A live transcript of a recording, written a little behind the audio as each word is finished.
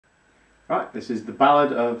Right, this is the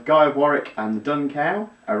Ballad of Guy of Warwick and the Dun Cow,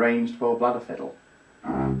 arranged for Bladder Fiddle.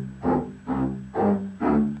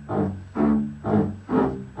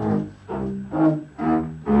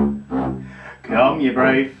 Come, you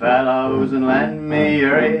brave fellows, and lend me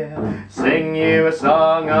your ear. Sing you a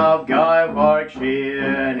song of Guy of Warwickshire,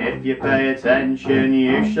 and if you pay attention,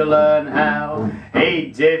 you shall learn how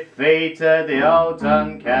he defeated the old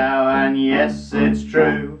Dun Cow. And yes, it's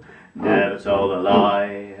true, never told a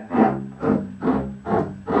lie.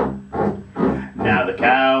 Now the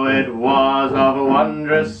cow, it was of a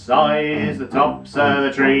wondrous size. The tops of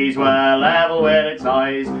the trees were level with its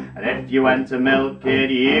eyes, and if you went to milk it,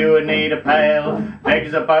 you would need a pail. Big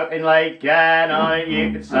as a boat in lake, and on it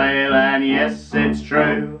you could sail. And yes, it's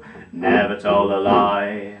true, never told a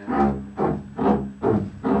lie.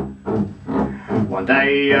 One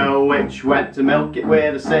day a witch went to milk it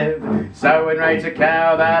with a sieve, so enraged a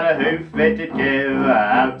cow that a hoof it did give.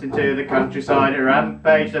 Out into the countryside it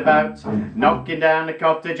rampaged about, knocking down the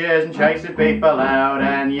cottages and chasing people out.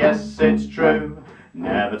 And yes, it's true,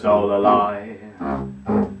 never told a lie.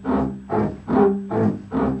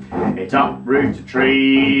 It uprooted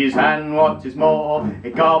trees, and what is more,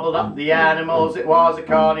 it gobbled up the animals. It was a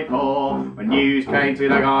carnivore. When news came to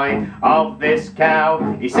the guy of this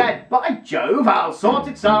cow, he said, "By Jove, I'll sort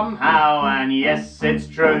it somehow." And yes, it's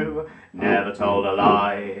true, never told a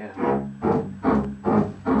lie.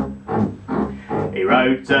 He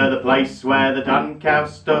rode to the place where the Dun Cow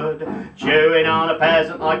stood, chewing on a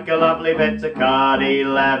peasant like a lovely bit of cud. He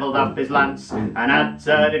levelled up his lance and at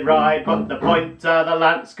her did ride, but the point of the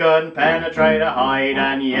lance couldn't penetrate a hide.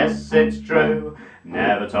 And yes, it's true,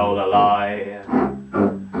 never told a lie.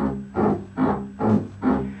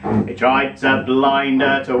 He tried to blind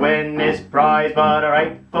her to win his prize, but her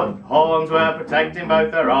 8-foot horns were protecting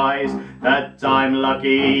both her eyes. That time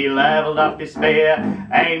lucky, he levelled up his spear,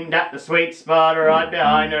 aimed at the sweet spot right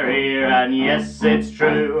behind her ear. And yes, it's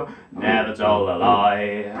true, never told a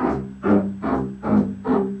lie.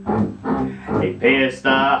 He pierced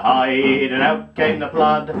the hide and out came the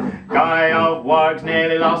blood. Guy of Warwick's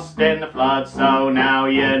nearly lost in the flood. So now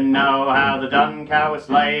you know how the Dun Cow was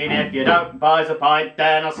slain. If you don't buy a pint,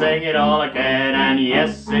 then I'll sing it all again. And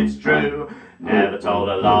yes, it's true, never told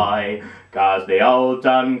a lie. 'Cause the old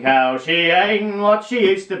Dun Cow, she ain't what she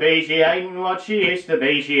used to be. She ain't what she used to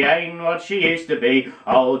be. She ain't what she used to be.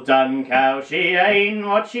 Old Dun Cow, she ain't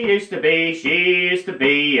what she used to be. She used to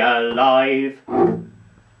be alive.